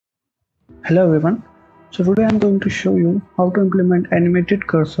Hello everyone. So today I'm going to show you how to implement animated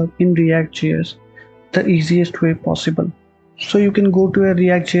cursor in ReactJS the easiest way possible. So you can go to a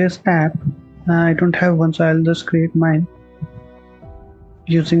ReactJS app. I don't have one, so I'll just create mine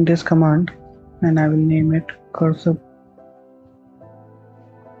using this command and I will name it cursor.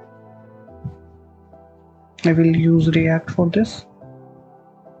 I will use React for this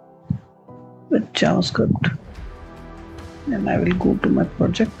with JavaScript and I will go to my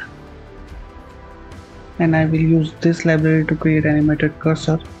project and I will use this library to create animated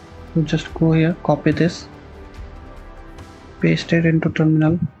cursor. So just go here, copy this, paste it into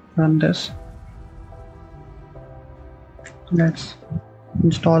terminal, run this. Let's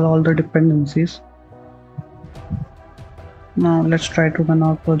install all the dependencies. Now let's try to run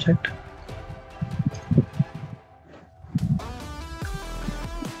our project.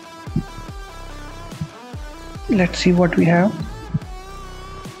 Let's see what we have.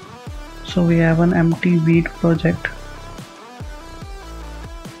 So we have an empty weed project.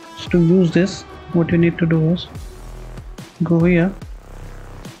 So to use this, what you need to do is go here,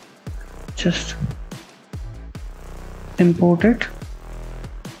 just import it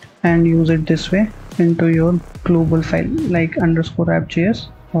and use it this way into your global file like _app.js,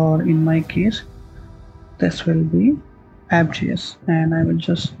 or in my case this will be app.js, and I will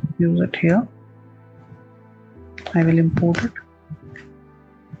just use it here. I will import it.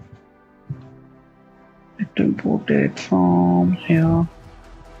 To import it from here,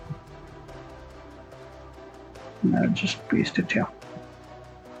 and I'll just paste it here.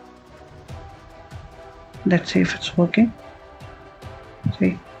 Let's see if it's working.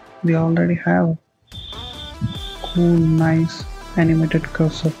 See, we already have cool, nice animated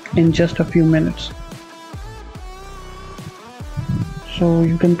cursor in just a few minutes. So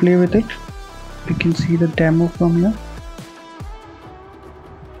you can play with it. You can see the demo from here.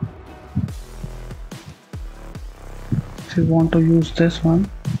 If you want to use this one,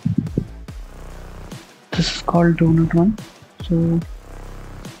 this is called donut one. So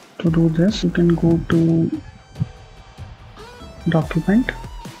to do this, you can go to document.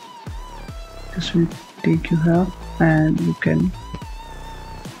 This will take you here and you can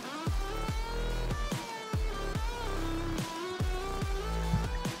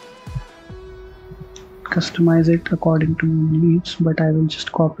customize it according to your needs, but I will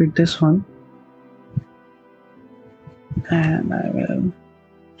just copy this one and I will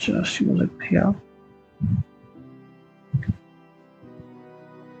just use it here.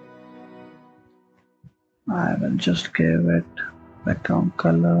 I will just give it background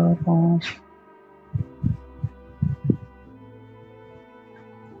color of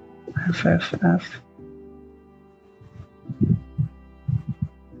FFF.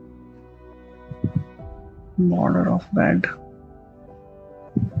 Border of bed.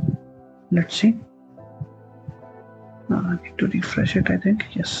 Let's see. I need to refresh it, I think.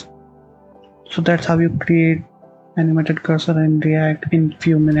 Yes. So that's how you create animated cursor in React in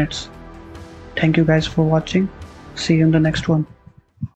few minutes. Thank you guys for watching. See you in the next one.